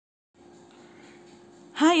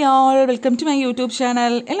Hi all, welcome to my YouTube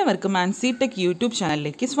channel. എല്ലാവർക്കും Mansi tech YouTube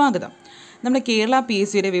ചാനലിലേക്ക് സ്വാഗതം. നമ്മുടെ കേരള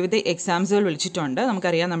PSCയുടെ വിവിധ എക്സാംസുകൾ വിളിച്ചിട്ടുണ്ട്.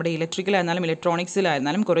 നമുക്കറിയാം നമ്മുടെ ഇലക്ട്രിക്കലായിരുന്നാലും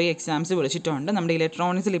ഇലക്ട്രോണിക്സിലായിരുന്നാലും കുറേ എക്സാംസ് വിളിച്ചിട്ടുണ്ട്. നമ്മുടെ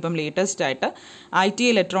ഇലക്ട്രോണിക്സിൽ ഇപ്പം ലേറ്റസ്റ്റ് ആയിട്ട് IT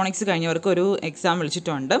ഇലക്ട്രോണിക്സ് കഴിഞ്ഞവർക്ക് ഒരു എക്സാം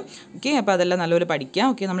വിളിച്ചിട്ടുണ്ട്. ഓക്കെ, അപ്പോൾ അതെല്ലാം നല്ലപോലെ പഠിക്കുക.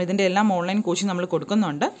 ഓക്കെ, നമ്മൾ ഇതിൻ്റെ എല്ലാം ഓൺലൈൻ കോച്ചിങ് നമ്മൾ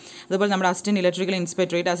കൊടുക്കുന്നുണ്ട്. അതുപോലെ നമ്മുടെ assistant electrical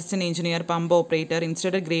inspectorate, assistant engineer, pump operator,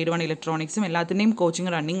 instructor grade 1 ഇലക്ട്രോണിക്സും എല്ലാത്തിൻ്റെയും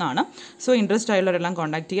കോച്ചിങ് റണ്ണിംഗ് ആണ്. സോ ഇൻട്രസ്റ്റ് ആയുള്ളവരെല്ലാം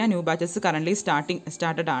കോൺടാക്ട് ചെയ്യുക. ന്യൂ ബാച്ചസ് കറൻ്റ്ലി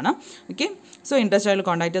സ്റ്റാർട്ടഡ് ആണ്. ഓക്കെ, സോ ഇൻട്രസ്റ്റ് ആയുള്ള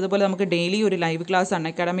കോൺടാക്ട്. അതുപോലെ നമുക്ക് ഡെയിലി ഒരു ലൈവ് ക്ലാസ്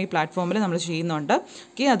അൺഅക്കാഡമി പ്ലാറ്റ്ഫോമിൽ നമ്മൾ ചെയ്യുന്നുണ്ട്.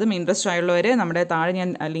 ഓക്കെ, അതും ഇൻട്രസ്റ്റ് ആയുള്ളവർ നമ്മുടെ താഴെ ഞാൻ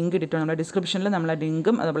ലിങ്ക് ഇട്ടിട്ടുണ്ട്. നമ്മുടെ ഡിസ്ക്രിപ്ഷനിൽ നമ്മളെ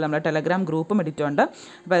ലിങ്കും അതുപോലെ നമ്മുടെ ടെലഗ്രാം ഗ്രൂപ്പും ഇട്ടിട്ടുണ്ട്.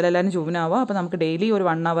 അപ്പോൾ അതിലെല്ലാവരും ജോയിൻ ആവുക. അപ്പോൾ നമുക്ക് ഡെയിലി ഒരു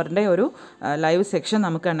 1 അവറിൻ്റെ ഒരു ലൈവ് സെക്ഷൻ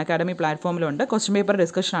നമുക്ക് Unacademy പ്ലാറ്റ്ഫോമിലുണ്ട്. Question paper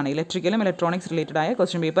ഡിസ്കഷനാണ്. ഇലക്ട്രിക്കലും electronics related ആയ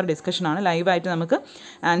ക്വസ്റ്റ്യൻ പേപ്പർ ഡിസ്കഷനാണ്. ലൈവായിട്ട് നമുക്ക്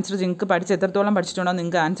ആൻസർ നിങ്ങൾക്ക് പഠിച്ച് എത്രത്തോളം പഠിച്ചിട്ടുണ്ടോ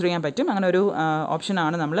നിങ്ങൾക്ക് ആൻസർ ചെയ്യാൻ പറ്റും. അങ്ങനെ ഒരു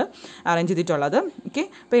ഓപ്ഷനാണ് നമ്മൾ അറേഞ്ച് ചെയ്തിട്ടുള്ളത്. ഓക്കെ,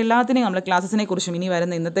 അപ്പോൾ എല്ലാത്തിനെയും നമ്മൾ ക്ലാസ്സിനെ കുറിച്ചും ഇനി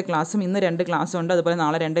വരുന്ന ഇന്നത്തെ ക്ലാസ്സും ഇന്ന് 2 ക്ലാസ് ഉണ്ട്, അതുപോലെ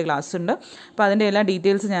നാളെ 2 ക്ലാസ് ഉണ്ട്. അപ്പോൾ അതിൻ്റെ എല്ലാ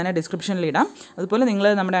ഡീറ്റെയിൽസ് ഞാൻ ഡിസ്ക്രിപ്ഷനിൽ ഇടാം. അതുപോലെ നിങ്ങൾ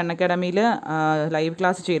നമ്മുടെ അൺഅക്കാഡമിയിൽ ലൈവ്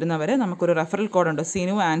ക്ലാസ് ചേരുന്നവർ നമുക്കൊരു റെഫറൽ കോഡുണ്ട്,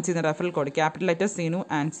 CINUANCI എന്ന referral code, capital letter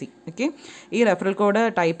CINUANCI. Okay, ഈ റെഫറൽ കോഡ്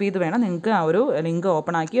ടൈപ്പ് ചെയ്ത് വേണം നിങ്ങൾക്ക് ആ ഒരു ലിങ്ക്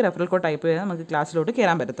ഓപ്പൺ ആക്കി റെഫറൽ കോഡ് ടൈപ്പ് ചെയ്താൽ നമുക്ക് ക്ലാസ്സിലോട്ട്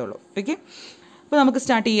കയറാൻ പറ്റത്തുള്ളൂ. ഓക്കെ, അപ്പോൾ നമുക്ക്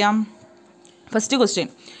സ്റ്റാർട്ട് ചെയ്യാം. First question: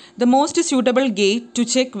 the most suitable gate to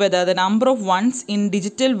check whether the number of ones in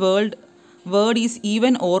digital word is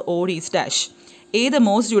even or odd is dash. ഏത്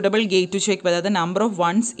most suitable gate to check whether the number of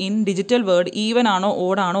wands in digital word even ആണോ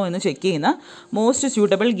odd ആണോ എന്ന് check ചെയ്യുന്ന most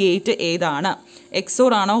suitable gate ഏതാണ്?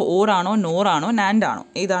 XOR ആണോ, or ആണോ, nor ആണോ, NAND ആണോ?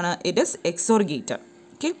 ഏതാണ്? It is XOR gate.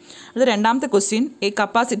 Okay, അത് രണ്ടാമത്തെ question: A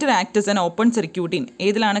capacitor act as an open circuit in.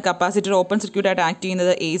 ഏതിലാണ് കപ്പാസിറ്റർ ഓപ്പൺ സർക്യൂട്ടായിട്ട് ആക്ട്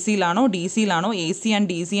ചെയ്യുന്നത്? AC-യിലാണോ, DC-യിലാണോ, AC ആൻഡ്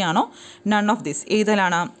DC ആണോ, നൺ ഓഫ് ദിസ്?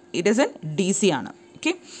 ഏതിലാണ്? ഇറ്റ് ഇസ് എൻ DC ആണ്.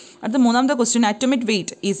 ഓക്കെ, അടുത്ത മൂന്നാമത്തെ question: atomic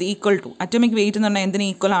wait is equal to. Atomic wait എന്ന് പറഞ്ഞാൽ എന്തിന്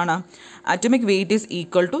ഈക്വൽ ആണ്? Atomic wait is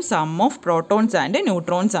equal to some of protons and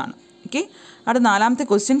neutrons ആണ്. ഓക്കെ, അടുത്ത നാലാമത്തെ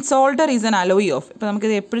question: solder is an alloy of. ഇപ്പോൾ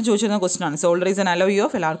നമുക്കിത് എപ്പോഴും ചോദിച്ചിരുന്ന ക്വസ്റ്റ്യൻ ആണ്. Solder is an alloy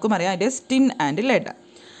of, എല്ലാവർക്കും അറിയാം, it is tin and lead.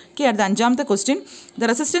 Okay, അടുത്ത അഞ്ചാമത്തെ question: the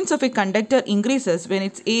resistance of A conductor increases when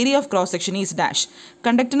it's area of cross section is dash.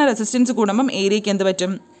 കണ്ടക്ടറിൻ്റെ resistance കൂടുമ്പം ഏരിയയ്ക്ക് എന്ത്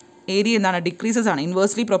പറ്റും? ഏരിയ എന്താണ്? ഡിക്രീസസ് ആണ്,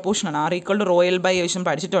 ഇൻവേഴ്സ്ലി പ്രൊപ്പോർഷനാണ്. R=ρL/A ആവശ്യം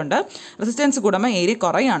പഠിച്ചിട്ടുണ്ട്. റെസിസ്റ്റൻസ് കൂടുമ്പോൾ ഏരിയ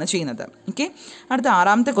കുറയാണ് ചെയ്യുന്നത്. ഓക്കെ, അടുത്ത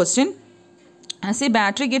ആറാമത്തെ question: as A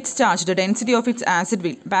battery gets charge density of its acid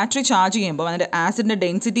will. Battery charge ചെയ്യുമ്പോൾ അതിൻ്റെ ആസിഡിൻ്റെ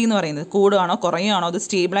ഡെൻസിറ്റി എന്ന് പറയുന്നത് കൂടുകയാണോ കുറയുകയാണോ, അത്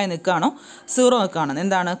സ്റ്റേബിളായി നിൽക്കുകയാണോ, സീറോ നിൽക്കുകയാണോ?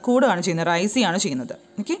 എന്താണ്? കൂടുകയാണ് ചെയ്യുന്നത്, റൈസിയാണ് ചെയ്യുന്നത്.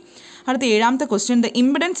 ഓക്കെ, അടുത്ത ഏഴാമത്തെ question: the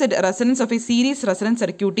impedance at resonance of A series resonance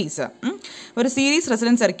circuit is. ഒരു സീരീസ്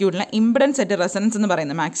റെസണൻസ് സർക്യൂട്ടിലെ ഇംപിഡൻസ് അറ്റ് റെസണൻസ് എന്ന്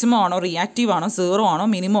പറയുന്നത് മാക്സിമം ആണോ, റിയാക്റ്റീവ് ആണോ, സീറോ ആണോ,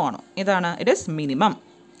 മിനിമം ആണോ? ഏതാണ്? It is minimum.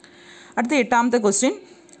 അടുത്ത എട്ടാമത്തെ ക്വസ്റ്റ്യൻ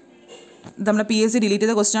നമ്മുടെ PSC ഡിലീറ്റ്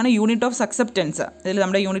ചെയ്ത ക്വസ്റ്റ്യൻ ആണ്. Unit of സക്സെപ്റ്റൻസ്. ഇതിൽ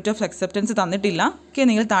നമ്മുടെ യൂണിറ്റ് ഓഫ് സക്സെപ്റ്റൻസ് തന്നിട്ടില്ല. ഓക്കെ,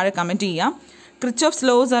 നിങ്ങൾ താഴെ കമൻറ്റ് ചെയ്യാം. Kirchhoff's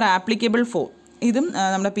loss are applicable for. ഇതും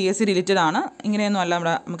നമ്മുടെ PSC ഡിലീറ്റഡ് ആണ്. ഇങ്ങനെയൊന്നും അല്ല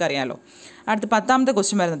നമുക്കറിയാമല്ലോ. അടുത്ത പത്താമത്തെ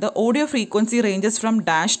ക്വസ്റ്റ്യൻ വരുന്നത്: audio frequency ranges from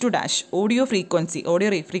dash to dash. Audio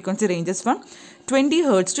frequency ranges from 20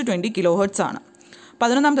 Hz to 20 kHz ആണ്.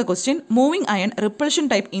 11ാമത്തെ question: moving iron repulsion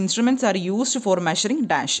type instruments are used for measuring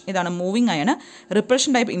dash. ഇതാണ് moving iron repulsion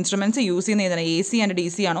type instruments use ചെയ്യുന്ന ഏതാണ്? AC and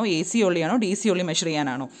DC ആണോ, AC ഒള്ളിയാണോ, DC only measure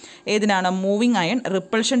ചെയ്യാനാണോ? ഏതിനാണ്? Moving iron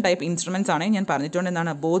repulsion type instruments ആണ്. ഞാൻ പറഞ്ഞിട്ടുണ്ട്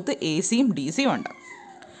എന്താണ്? ബോത്ത് AC-യും DC-യും ഉണ്ട്.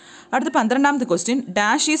 അടുത്ത 12ാമത്തെ question: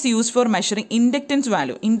 dash is use for measuring inductance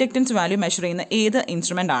value. Inductance value measure ചെയ്യുന്ന ഏത്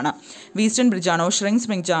ഇൻസ്ട്രുമെൻ്റ് ആണ്? വീസ്റ്റൺ ബ്രിഡ്ജ് ആണോ, ഷ്രിങ്സ്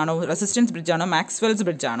ബ്രിഡ്ജ് ആണോ, റെസിസ്റ്റൻസ് ബ്രിഡ്ജ് ആണോ, മാക്സ്വെൽസ്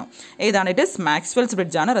ബ്രിഡ്ജ് ആണോ? ഏതാണ്? ഇറ്റ് ഇസ് മാക്സ്വെൽസ്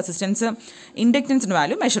ബ്രിഡ്ജ് ആണ് റെസിസ്റ്റൻസ് ഇൻഡക്റ്റൻസിൻ്റെ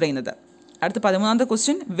വാല്യൂ മെഷർ ചെയ്യുന്നത്. അടുത്ത 13ാമത്തെ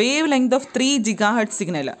question: wave length of 3 GHz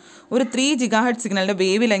signal. ഒരു 3 GHz സിഗ്നലിൻ്റെ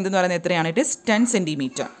വേവ് ലെങ്ത് എന്ന് പറയുന്നത് എത്രയാണ്? It is 10 cm.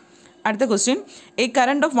 അടുത്ത question: A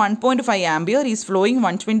current of 1.5 ampere is flowing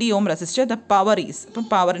 120 ohm resistor. The power is. ഇപ്പം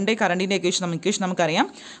പവറിൻ്റെ കറണ്ടിൻ്റെ equation നമുക്കറിയാം.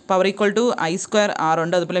 പവർ ഈക്വൽ ടു I²R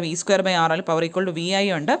ഉണ്ട്, അതുപോലെ V²/R power equal to VI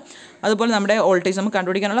ഉണ്ട്. അതുപോലെ നമ്മുടെ വോൾട്ടേജ് നമുക്ക്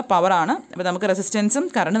കണ്ടുപിടിക്കാനുള്ള പവറാണ്. അപ്പോൾ നമുക്ക് റെസിസ്റ്റൻസും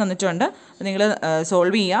കറണ്ട് തന്നിട്ടുണ്ട്. അപ്പോൾ നിങ്ങൾ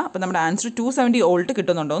സോൾവ് ചെയ്യുക. അപ്പോൾ നമ്മുടെ ആൻസർ 270 വോൾട്ട്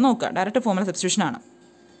കിട്ടുന്നുണ്ടോ എന്ന് നോക്കുക. ഡയറക്റ്റ് ഫോർമുല സബ്സ്റ്റിറ്റ്യൂഷൻ ആണ്.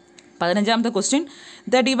 15ാമത്തെ question: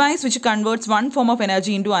 the device which converts one form of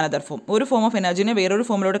energy in to another form. ഒരു ഫോം ഓഫ് എനർജിനെ വേറൊരു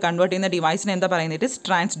ഫോമിലോട്ട് കൺവേർട്ട് ചെയ്യുന്ന ഡിവൈസിനെ എന്താ പറയുന്നത്? It is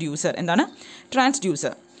transducer. എന്താണ്?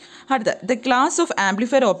 ട്രാൻസ്ഡ്യൂസർ. അടുത്ത: the class of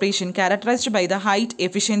amplifier operation characterised by the height,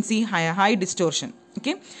 efficiency, high distortion.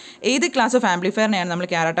 Okay, ഏത് class of ആംപ്ലിഫയറിനെയാണ് നമ്മൾ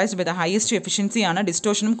characterised by the highest എഫിഷ്യൻസിയാണ്,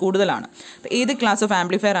 ഡിസ്റ്റോർഷനും കൂടുതലാണ്? അപ്പോൾ ഏത് ക്ലാസ് ഓഫ്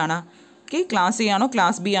ആംപ്ലിഫയർ ആണ്? ഓക്കെ, ക്ലാസ് A ആണോ,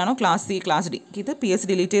 ക്ലാസ് B ആണോ, ക്ലാസ് C, ക്ലാസ് D? ഇത് PSC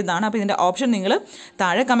delete ചെയ്തതാണ്. അപ്പോൾ ഇതിൻ്റെ ഓപ്ഷൻ നിങ്ങൾ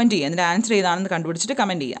താഴെ കമൻറ്റ് ചെയ്യുക. ഇതിൻ്റെ ആൻസർ ഏതാണെന്ന് കണ്ടുപിടിച്ചിട്ട്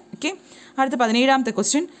കമൻറ്റ് ചെയ്യുക. ഓക്കെ, അടുത്ത 17ാമത്തെ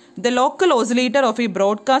question: the local oscillator of A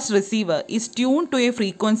broadcast receiver is tune to A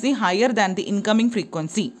frequency higher than the incoming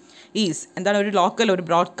frequency. Is എന്താണ് ഒരു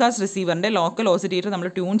ബ്രോഡ്കാസ്റ്റ് റിസീവറിൻ്റെ ലോക്കൽ ഓസിലേറ്റർ നമ്മൾ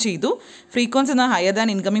ട്യൂൺ ചെയ്തു. ഫ്രീക്വൻസി എന്നാൽ ഹയർ ദാൻ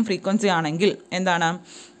ഇൻകമിംഗ് ഫ്രീക്വൻസി ആണെങ്കിൽ എന്താണ്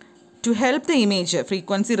to help the image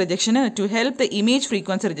frequency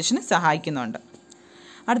റിജക്ഷന് സഹായിക്കുന്നുണ്ട്.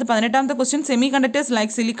 അടുത്ത 18ാമത്തെ question semi conductors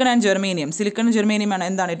like silicon and germanium ആണ്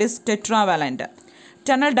എന്താണ് it is ടെട്രാവാലന്റ്.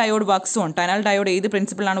 Tunnel diode work zone tunnel diode ഏത്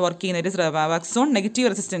പ്രിൻസിപ്പിളാണ് വർക്ക് ചെയ്യുന്നത് it is work zone negative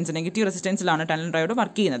റെസിസ്റ്റൻസിലാണ് tunnel diode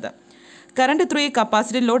work ചെയ്യുന്നത്. Current through A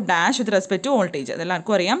capacity load dash with respect to voltage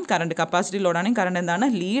അതെല്ലാവർക്കും അറിയാം. Current capacity ലോഡാണെങ്കിൽ current എന്താണ്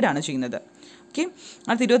ലീഡാണ് ചെയ്യുന്നത്. Okay.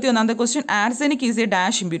 അടുത്ത 21ാമത്തെ question arsenic is A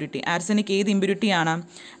dash impurity. Arsenic ഏത് ഇമ്പ്യൂരിറ്റിയാണ്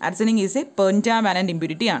arsenic is A pentavalent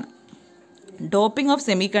ഇമ്പ്യൂരിറ്റിയാണ്. Doping of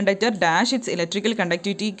semi conductor dash it's electrical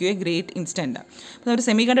conductivity to A great instant. അപ്പോൾ ഒരു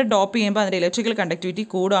semi conductor dope ചെയ്യുമ്പോൾ അതിൻ്റെ ഇലക്ട്രിക്കൽ കണ്ടക്ടിവിറ്റി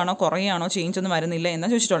കൂടുകയാണോ കുറയാണോ ചേഞ്ച് ഒന്നും വരുന്നില്ല എന്ന്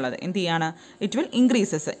ചോദിച്ചിട്ടുള്ളത്. എന്ത് ചെയ്യാണ് ഇറ്റ് വിൽ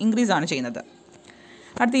ഇൻക്രീസ് ആണ് ചെയ്യുന്നത്.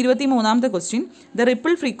 അടുത്ത 23ാമത്തെ question the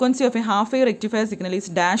ripple frequency of A half wear rectifier signal is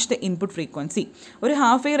dash the input frequency. ഒരു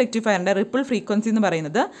ഹാഫ് വെയർ റെക്ടിഫയറിൻ്റെ റിപ്പിൾ ഫ്രീക്വൻസി എന്ന്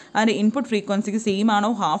പറയുന്നത് അതിൻ്റെ ഇൻപുട്ട് ഫ്രീക്വൻസിക്ക് സെയിം ആണോ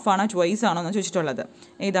ഹാഫ് ആണോ ട്വൈസ് ആണോ എന്ന് ചോദിച്ചിട്ടുള്ളത്.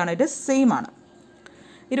 ഏതാണ് ഇറ്റ് സെയിം ആണ്.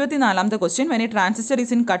 24ാമത്തെ question when A transistor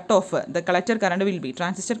is in cut off the collector current will be.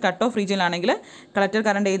 Transistor cut off റീജിയനിലാണെങ്കിൽ collector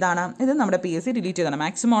current ഏതാണ് ഇത് നമ്മുടെ PSC ഡിലീറ്റ് ചെയ്താണ്.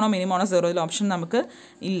 മാക്സിമം ആണോ മിനിമം ആണോ സീറോ ഓപ്ഷൻ നമുക്ക്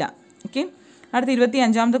ഇല്ല. ഓക്കെ. അടുത്ത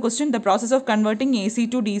 25ാമത്തെ question the process of converting AC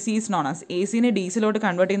to DC is known as. AC-നെ DC-ലോട്ട്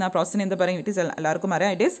convert ചെയ്യുന്ന ആ പ്രോസസ്സിന് എന്താ പറയും ഇറ്റ് ഇസ് എല്ലാവർക്കും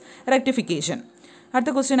അറിയാം ഇറ്റ് ഈസ് റെക്ടിഫിക്കേഷൻ. അടുത്ത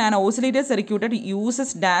question an oscillator circuited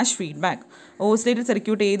uses dash feedback. Oscillator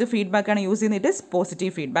circuit ഏത് ഫീഡ്ബാക്കാണ് യൂസ് ചെയ്യുന്നത് ഇറ്റ് ഇസ്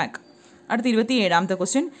പോസിറ്റീവ് ഫീഡ്ബാക്ക്. അടുത്ത 27ാമത്തെ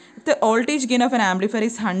question the voltage gain of an amplifier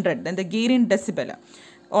is 100 then the gain in decibel.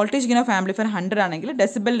 Voltage gain of amplifier 100 ആണെങ്കിൽ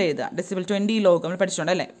ഡെസിബലിൽ എഴുതുക. Decibel 20 log നമ്മൾ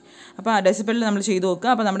പഠിച്ചിട്ടുണ്ട് അല്ലേ. അപ്പോൾ ആ ഡെസിബലിൽ നമ്മൾ ചെയ്ത് നോക്കുക.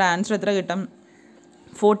 അപ്പോൾ നമ്മുടെ ആൻസർ എത്ര കിട്ടും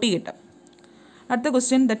 40 കിട്ടും. അടുത്ത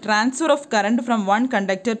question the transfer of current from one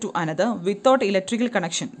conductor to another without electrical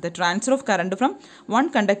connection. The transfer of current from one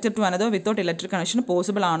conductor to another without electric connection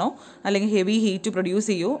possible ആണോ അല്ലെങ്കിൽ ഹെവി ഹീറ്റ് പ്രൊഡ്യൂസ്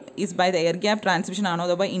ചെയ്യോ is by the air gap transmission ആണോ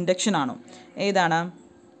അതോ by induction ആണോ ഏതാണ്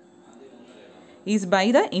is by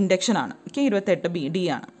the induction ആണ്. Okay. 28 D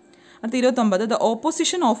ആണ്. അടുത്ത 29 the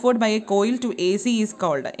opposition offered by A coil to AC is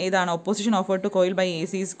called. ഏതാണ് opposition offered to coil by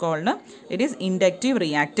AC is called it is inductive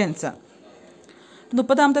reactance.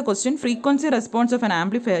 30ാമത്തെ question frequency response of an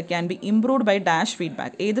amplifier can be improved by dash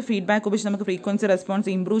feedback. ഏത് feedback ഉപയോഗിച്ച് നമുക്ക് frequency response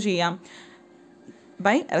improve ചെയ്യാം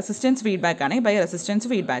by resistance feedback ആണ് by resistance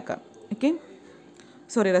feedback. Okay.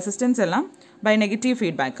 Resistance എല്ലാം by negative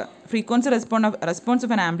feedback. Frequency response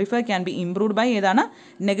of an amplifier can be improved by ഏതാണ്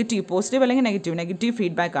negative positive അല്ലെങ്കിൽ negative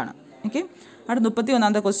feedback ആണ്. Okay. അടുത്ത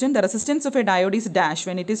 31ാമത്തെ question the resistance of A diode is dash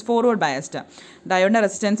when it is forward biased. ഡയോഡിൻ്റെ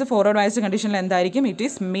resistance forward biased കണ്ടീഷനിൽ എന്തായിരിക്കും it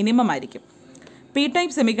is minimum ആയിരിക്കും. P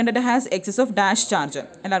type semiconductor has excess of dash charge.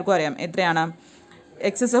 എല്ലാവർക്കും അറിയാം എത്രയാണ്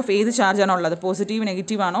excess of ഏത് ചാർജാണോ ഉള്ളത് പോസിറ്റീവ്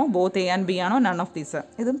നെഗറ്റീവ് ആണോ both A and B ആണോ നൺ ഓഫ് ദീസ്.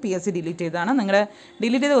 ഇതും PSC ഡിലീറ്റ് ചെയ്തതാണ്. നിങ്ങളുടെ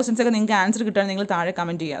ഡിലീറ്റ് ചെയ്ത ക്വസ്റ്റ്യൻസ് ഒക്കെ നിങ്ങൾക്ക് ആൻസർ കിട്ടുകയാണെങ്കിൽ നിങ്ങൾ താഴെ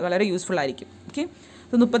കമൻറ്റ് ചെയ്യുക. വളരെ യൂസ്ഫുൾ ആയിരിക്കും. Okay.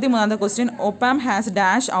 33ാമത്തെ question ഒപ്പാം has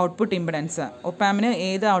dash output impedance. ഒപ്പാമിന്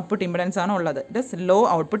ഏത് ഔട്ട്പുട്ട് ഇമ്പിഡൻസ് ആണോ ഉള്ളത് it is low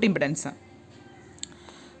output impedance.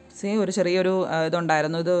 ഒരു ചെറിയൊരു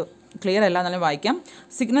ഇതുണ്ടായിരുന്നു ഇത് ക്ലിയർ അല്ല എന്നാലും വായിക്കാം.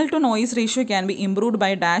 Signal to noise ratio can be improved by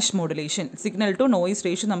dash modulation. Signal to noise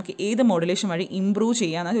ratio നമുക്ക് ഏത് മോഡുലേഷൻ വഴി ഇംപ്രൂവ്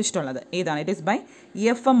ചെയ്യാമെന്നാണ് ചോദിച്ചിട്ടുള്ളത്. ഏതാണ് it is by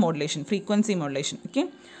FM modulation frequency modulation. Okay.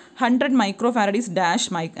 100 micro farad is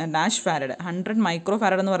dash farad. 100 micro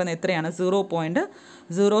farad എന്ന് പറയുന്നത് എത്രയാണ്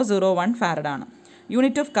 0.001 ഫാരഡാണ്.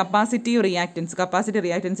 Unit of capacity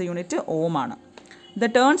reactance unit ohm ആണ്.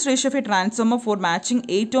 The turns ratio of A transformer four matching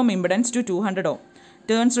 8 ohm impedance to 200 ohm.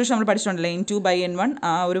 Turns ratio നമ്മൾ പഠിച്ചിട്ടുണ്ടല്ലോ N2/N1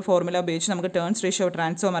 ആ ഒരു formula ഉപയോഗിച്ച് നമുക്ക് turns ratio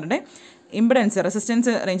ട്രാൻസ്ഫോമറിൻ്റെ impedance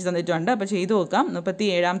resistance range തന്നിട്ടുണ്ട്. അപ്പോൾ ചെയ്തു നോക്കാം.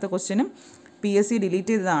 37ാമത്തെ ക്വസ്റ്റ്യനും PSC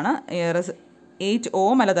ഡിലീറ്റ് ചെയ്തതാണ്. 8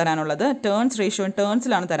 ohm അല്ല തരാനുള്ളത് ടേൺസ് റേഷ്യോ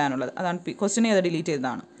ടേൺസിലാണ് തരാനുള്ളത്. അതാണ് ക്വസ്റ്റ്യനെ അത് ഡിലീറ്റ്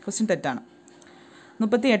ചെയ്തതാണ്. ക്വസ്റ്റ്യൻ തെറ്റാണ്.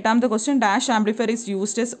 38ാമത്തെ question dash amplifier is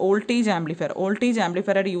used S voltage amplifier. Voltage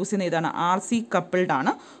amplifier ആയിട്ട് യൂസ് ചെയ്യുന്ന ഏതാണ് RC കപ്പിൾഡ്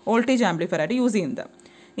ആണ് വോൾട്ടേജ് ആംപ്ലിഫയർ ആയിട്ട് യൂസ് ചെയ്യുന്നത്.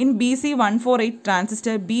 ഇൻ BC148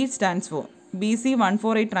 ട്രാൻസിസ്റ്റർ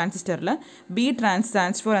BC148 ട്രാൻസിസ്റ്ററിൽ B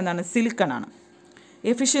ട്രാൻസ് ഫോർ എന്താണ് സിലിക്കൺ ആണ്.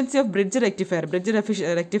 എഫിഷ്യൻസി ഓഫ് ബ്രിഡ്ജ്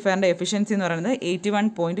റെക്ടിഫയറിൻ്റെ എഫിഷ്യൻസി എന്ന് പറയുന്നത്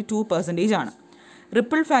 81.2% ആണ്.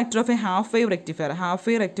 Ripple factor of A half wave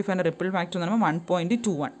റെക്ടിഫയറിൻ്റെ ripple factor എന്ന് പറയുമ്പോൾ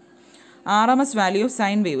 1.21. RMS value of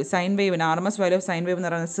sine വേവിന് RMS value of sine wave എന്ന്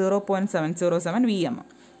പറയുന്നത് 0.707 VM.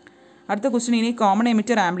 അടുത്ത ക്വസ്റ്റ്യൻ ഇനി common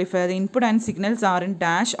emitter amplifier input and signals are in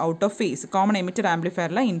dash out of phase. Common emitter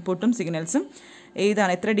ആംപ്ലിഫയറിലെ ഇൻപുട്ടും സിഗ്നൽസും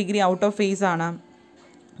ഏതാണ് എത്ര degree out of phase ആണ്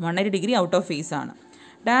 180 ഡിഗ്രി ഔട്ട് ഓഫ് ഫേസ് ആണ്.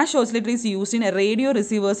 Dash oscillator is use in radio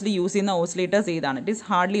റിസീവേഴ്സിൽ use ചെയ്യുന്ന oscillators ഏതാണ് it is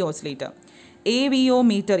hardly oscillator. AVO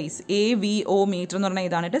metre എന്ന് പറഞ്ഞാൽ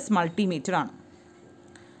ഇതാണ് ഇറ്റ് ഇസ് മൾട്ടിമീറ്റർ ആണ്.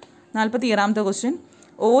 47ാമത്തെ question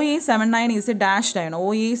OE79 is A dash diode.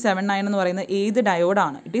 OE79 എന്ന് പറയുന്നത് ഏത്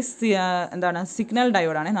ഡയോഡാണ്? ഇറ്റ് ഈസ് എന്താണ്? Signal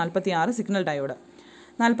ഡയോഡാണ്. 46 signal diode.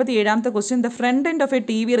 47ാമത്തെ question, the front end of A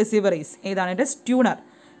T V receiver is ഏതാണ്? It is tuner.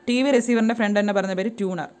 T V റിസീവറിൻ്റെ front end പറയുന്ന പേര്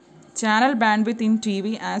tuner. Channel band with in T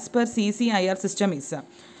we as per CCIR system is.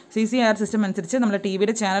 CCIR system അനുസരിച്ച് നമ്മുടെ T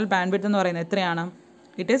വിയുടെ channel band വിത്ത് എന്ന് പറയുന്നത് എത്രയാണ്?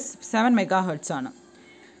 It is 7 MHz ആണ്.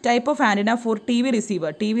 Type of antenna four T V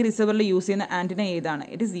receiver. T V റിസീവറിൽ use ചെയ്യുന്ന ആൻറ്റിന ഏതാണ്?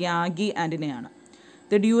 It is Yagi ആൻറ്റിനയാണ്.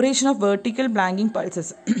 The duration of vertical blanking pulses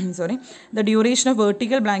the duration of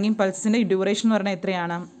vertical blanking pulses ന്റെ duration എന്ന് പറഞ്ഞാൽ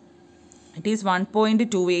എത്രയാണ്? It is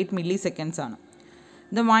 1.28 milliseconds ആണ്.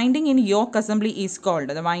 The winding in yoke assembly is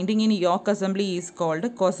called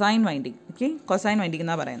cosine winding. Okay, cosine winding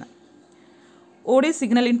എന്നാ പറയുന്നത്. Audio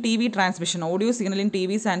signal in TV transmission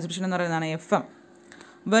എന്ന് പറയുന്നതാണ് FM.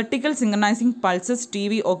 Vertical synchronizing pulses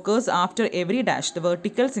TV occurs after every dash. The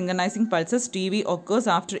vertical synchronizing pulses TV occurs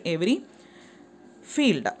after every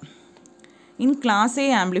field. In class A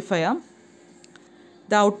amplifier,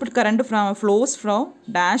 the output current flows from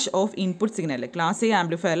dash of input signal. Class A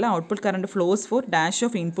amplifier output current flows for dash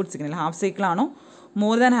of input signal. Half cycle ആണോ,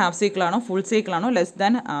 more than half cycle ആണോ, full cycle ആണോ, less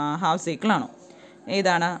than half cycle ആണോ?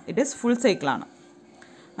 ഏതാണ്? It is full cycle ആണ്.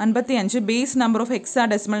 55 base number of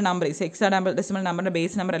hexadecimal number is. Hexadecimal number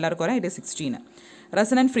base number എല്ലാവർക്കും അറിയാം. It is 16.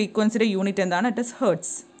 Resonant frequency unit എന്താണ്? It is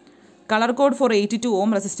hertz. Colour code four 82 ohm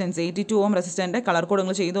resistance. 82 ohm റെസിസ്റ്റൻ്റെ colour code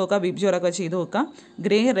നിങ്ങൾ ചെയ്ത് നോക്കുക. വിബ്ജിയോറൊക്കെ ചെയ്ത് നോക്കുക.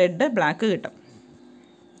 ഗ്രേ, റെഡ്, ബ്ലാക്ക് കിട്ടും.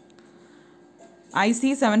 IC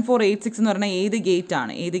 7486 എന്ന് പറഞ്ഞാൽ ഏത് ഗേറ്റ്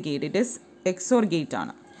ആണ്? ഏത് gate? It is XOR gate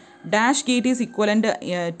ആണ്. Dash gate is equivalent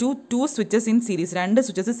to 2 switches in series. 2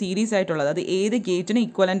 switches series ആയിട്ടുള്ളത്. അത് ഏത് ഗേറ്റിന്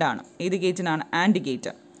ഇക്വലൻ്റ് ആണ്? ഏത് ഗേറ്റിനാണ്? And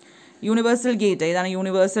gate. യൂണിവേഴ്സൽ ഗേറ്റ് ഏതാണ്?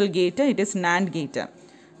 Universal gate it is NAND gate.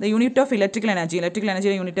 The unit of electrical energy. Electrical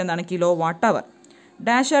എനർജിയുടെ unit എന്താണ്? Kilo watt our.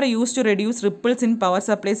 Dash R use to reduce ripples in power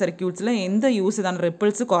supply സർക്യൂട്ട്സിൽ എന്ത് യൂസ് ചെയ്താണ്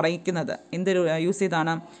ripples കുറയ്ക്കുന്നത്? എന്ത് use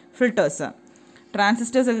ചെയ്താണ്? Filters.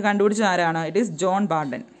 Transistors ഒക്കെ കണ്ടുപിടിച്ച ആരാണ്? It is John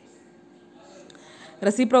ബാർഡൻ.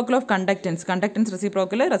 Reciprocal of conductance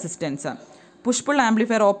reciprocal resistance. Push pull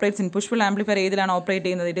amplifier operates in. Push pull amplifier ഏതിലാണ് operate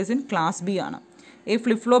ചെയ്യുന്നത്? It is in class B ആണ്. A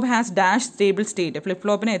flip flop has dash stable state. Flip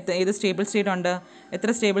ഫ്ലോപ്പിന് ഏത് stable state ഉണ്ട്? എത്ര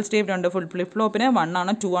stable state ഉണ്ട്? Flip ഫ്ലോപ്പിന് 1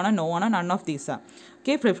 ആണോ 2 ആണോ no ആണോ none of these?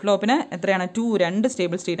 Okay, flip ഫ്ലോപ്പിന് എത്രയാണ്? 2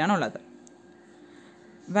 സ്റ്റേബിൾ സ്റ്റേറ്റ് ആണ് ഉള്ളത്.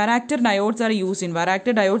 വരാക്ടർ diodes R use in.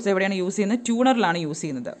 വരാക്ടർ diodes എവിടെയാണ് യൂസ് ചെയ്യുന്നത്? ട്യൂണറിലാണ് യൂസ്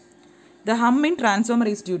ചെയ്യുന്നത്. The Hum in transformer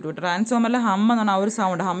is due to. ട്രാൻസ്ഫോമറിൽ ഹം എന്നാണ് ആ ഒരു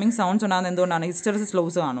സൗണ്ട്. ഹമ്മിങ് സൗണ്ട്സ് ഉണ്ടാകുന്നത് എന്തുകൊണ്ടാണ്? Hysteresis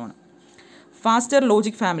loss കാണുവാണ്. Faster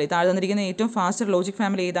logic family. താഴെ തന്നിരിക്കുന്ന ഏറ്റവും ഫാസ്റ്റർ ലോജിക്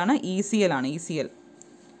ഫാമിലി ഏതാണ്? ECL ആണ്. ECL.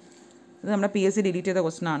 ഇത് നമ്മുടെ PSC ഡിലീറ്റ് ചെയ്ത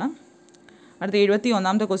ക്വസ്റ്റൻ ആണ്. അടുത്ത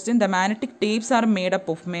 71ാമത്തെ question, the magnetic tapes R made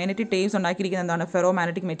up of. Magnetic tapes ഉണ്ടാക്കിയിരിക്കുന്നത് എന്താണ്? ഫെറോ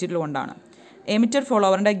മാഗ്നറ്റിക് മെറ്റീരിയൽ കൊണ്ടാണ്. എമിറ്റർ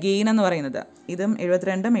ഫോളോവറിൻ്റെ ഗെയിൻ എന്ന് പറയുന്നത് ഇതും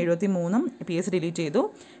 72ഉം 73ഉം PSC ഡിലീറ്റ് ചെയ്തു.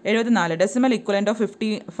 74 decimal equivalent of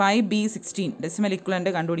 55B16. Decimal equivalent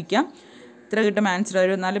കണ്ടുപിടിക്കാം. ഇത്ര കിട്ടും ആൻസർ.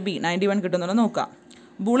 74B 91 കിട്ടുന്നുള്ളത് നോക്കാം.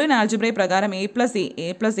 ബൂളിയൻ ആൽജിബ്രൈ പ്രകാരം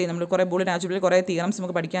A+A നമ്മൾ കുറേ ബൂളിയൻ ആൽജിബ്രയിൽ കുറേ തിയറംസ്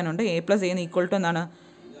നമുക്ക് പഠിക്കാനുണ്ട്. A+A ഈക്വൽ ടു എന്താണ്?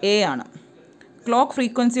 A ആണ്. Clock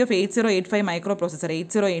frequency of 8085 micro processor.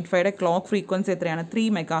 8085യുടെ clock frequency എത്രയാണ്? 3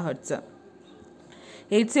 MHz.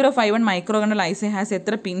 8051 മൈക്രോ കണ്ടൽ IC ഹാസ്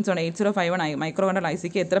എത്ര പിൻസ് ഉണ്ട്? 8051 മൈക്രോ കണ്ടൽ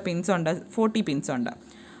ICക്ക് എത്ര പിൻസ് ഉണ്ട്? 40 പിൻസ് ഉണ്ട്.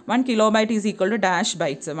 1 kilobyte is equal to dash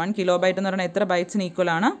bytes. 1 kilobyte എന്ന് പറഞ്ഞാൽ എത്ര ബൈറ്റ്സിന് ഈക്വൽ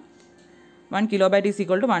ആണ്? 1 kilobyte is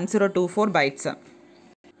equal to 1024 bytes.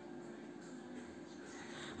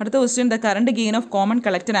 അടുത്ത question, the current gain of common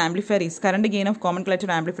collector amplifier is. Current gain of common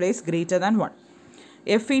collector amplifier is greater than 1.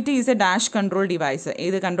 FET is A dash control device.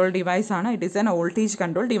 ഏത് control device ആണ്? It is N voltage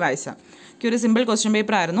control device. ഒരു simple question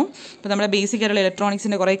paper ആയിരുന്നു. അപ്പോൾ നമ്മുടെ basic ആയിട്ടുള്ള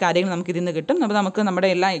ഇലക്ട്രോണിക്സിൻ്റെ കുറേ കാര്യങ്ങൾ നമുക്ക് ഇതിൽ നിന്ന് കിട്ടും. അപ്പോൾ നമുക്ക് നമ്മുടെ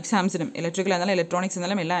എല്ലാ എക്സാംസിനും ഇലക്ട്രിക്കൽ എന്നാലും ഇലക്ട്രോണിക്സ്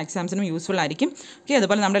എന്നാലും എല്ലാ എക്സാംസിനും യൂസ്ഫുൾ ആയിരിക്കും. ഓക്കെ,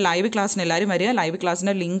 അതുപോലെ നമ്മുടെ ലൈവ് ക്ലാസ്സിന് എല്ലാവരും വരിക. ലൈവ്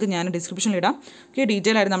ക്ലാസ്സിൻ്റെ ലിങ്ക് ഞാൻ ഡിസ്ക്രിപ്ഷനിൽ ഇടാം. ഓക്കെ,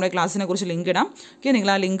 ഡീറ്റെയിൽ ആയിട്ട് നമ്മുടെ ക്ലാസ്സിനെ കുറിച്ച് ലിങ്ക് ഇടാം. ഓക്കെ,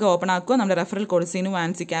 നിങ്ങൾ ആ ലിങ്ക് ഓപ്പൺ ആക്കുക. നമ്മുടെ referral code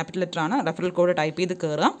CINUANCI capital letter ആണ്. റെഫറൽ കോഡ് ടൈപ്പ് ചെയ്ത്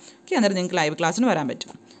കയറുക. ഓക്കെ, അന്നേരം നിങ്ങൾക്ക് ലൈവ് ക്ലാസ്സിന് വരാൻ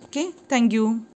പറ്റും. Okay, thank you.